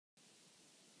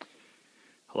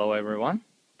Hello everyone,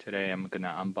 today I'm gonna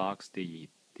unbox the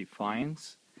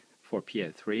Defiance for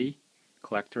PS3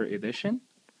 Collector Edition.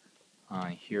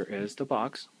 Here is the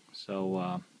box.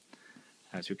 So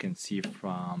as you can see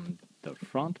from the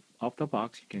front of the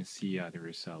box, you can see there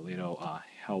is a little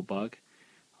Hellbug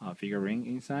figurine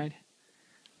inside.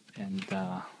 And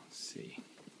let's see,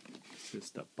 this is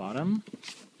the bottom.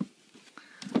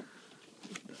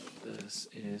 This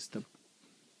is the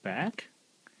back.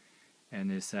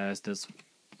 And it says this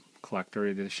collector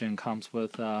edition comes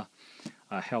with a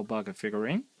Hellbug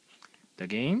figurine, the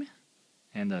game,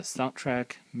 and a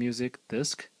soundtrack music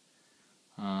disc,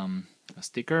 a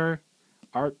sticker,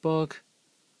 art book,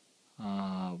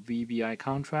 VBI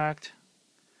contract,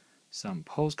 some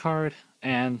postcard,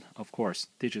 and of course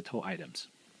digital items.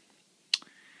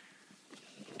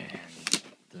 And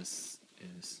this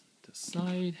is the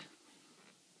side.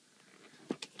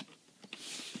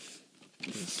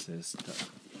 This is the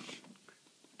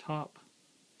top.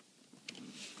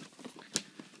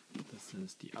 This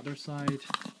is the other side,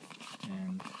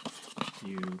 and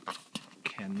you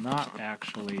cannot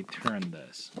actually turn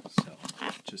this, so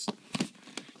just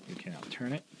you cannot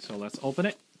turn it. So let's open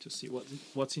it to see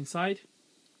what's inside.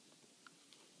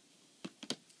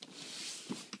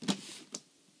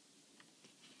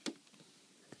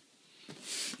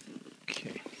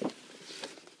 Okay,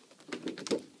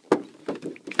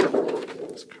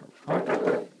 let's cover up.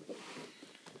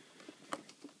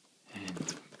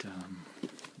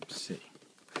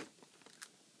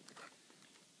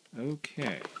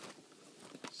 Okay,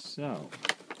 so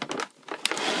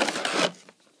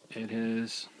it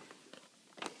is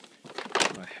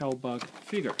a Hellbug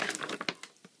figure.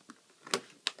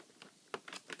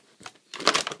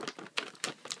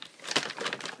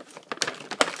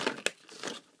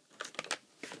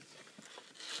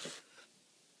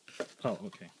 Oh,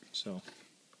 okay, so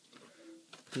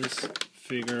this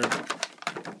figure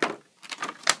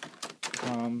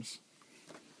comes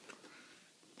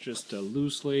just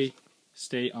loosely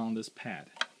stay on this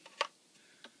pad,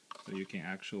 so you can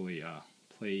actually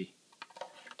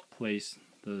place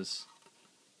this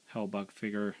Hellbug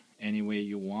figure any way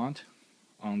you want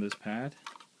on this pad,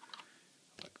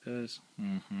 like this.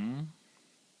 Well,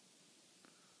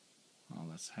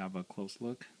 let's have a close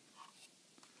look.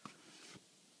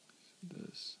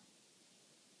 This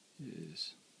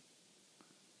is,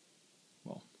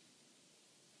 well,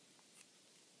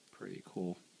 pretty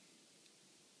cool.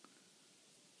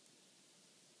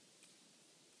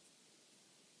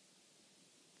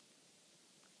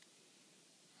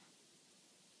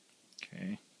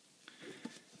 Okay,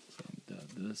 and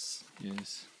this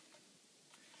is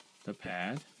the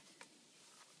pad.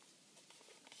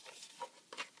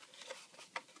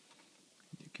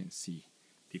 You can see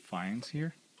Defiance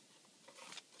here.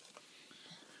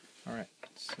 Alright,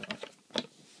 so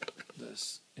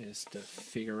this is the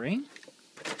figurine.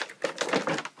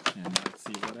 And let's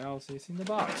see what else is in the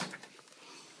box.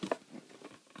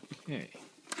 Okay.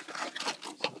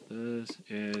 This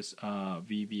is a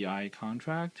VBI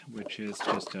contract, which is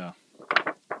just a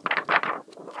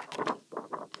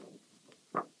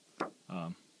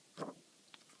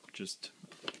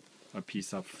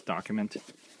piece of document,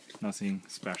 nothing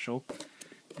special.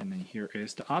 And then here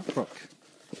is the art book.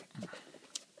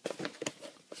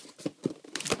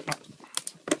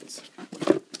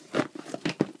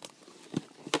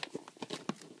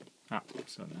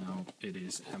 So now it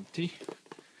is empty.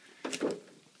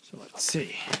 So let's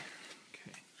see.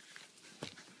 Okay.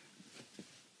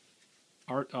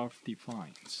 Art of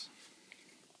Defiance.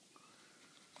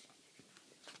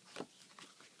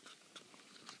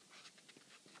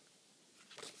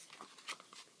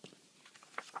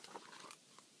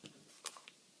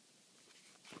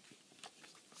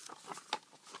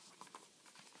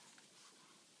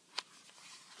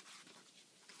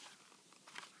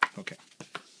 Okay.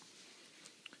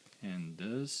 And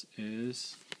this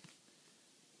is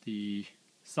the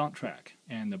soundtrack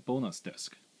and the bonus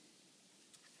disc.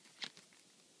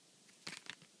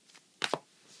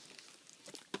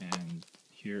 And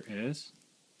here is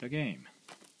the game.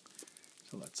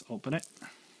 So let's open it.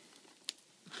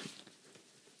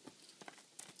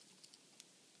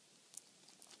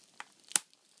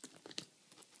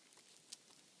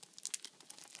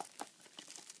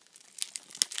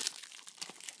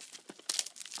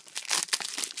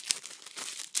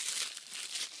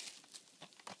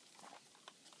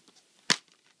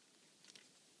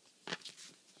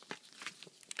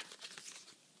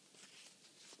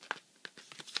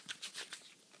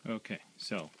 Okay,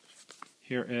 so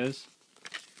here is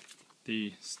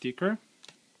the sticker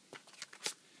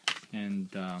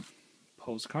and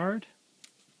postcard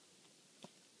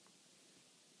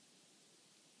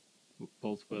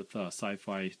both with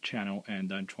Sci-Fi Channel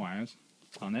and Triumph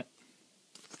on it.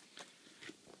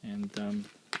 And the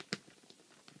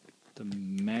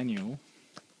manual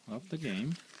of the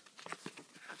game.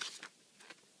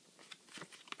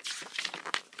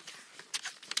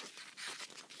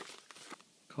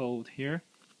 Code here,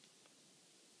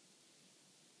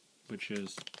 which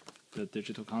is the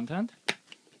digital content,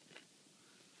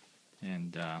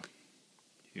 and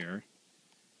here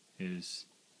is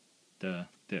the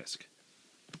disc.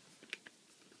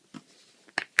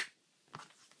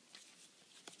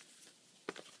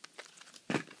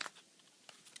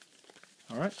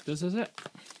 Alright, this is it.